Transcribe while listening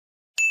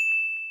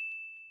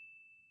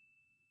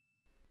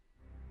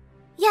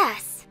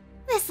Yes,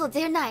 this'll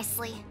do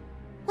nicely.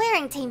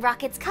 Wearing Team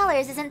Rocket's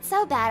colors isn't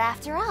so bad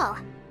after all.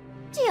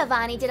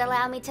 Giovanni did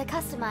allow me to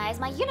customize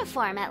my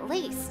uniform at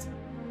least.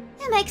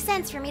 It makes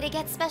sense for me to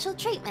get special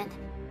treatment.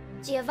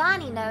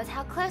 Giovanni knows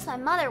how close my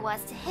mother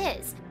was to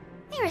his.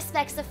 He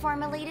respects the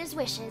former leader's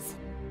wishes.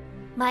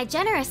 My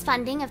generous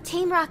funding of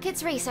Team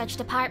Rocket's research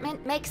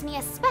department makes me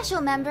a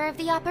special member of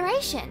the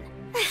operation.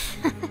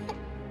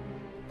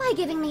 By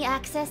giving me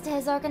access to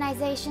his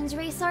organization's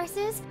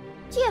resources,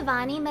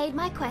 Giovanni made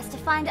my quest to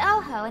find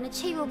Oho an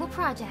achievable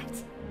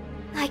project.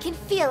 I can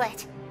feel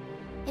it.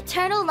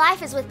 Eternal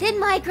life is within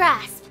my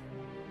grasp.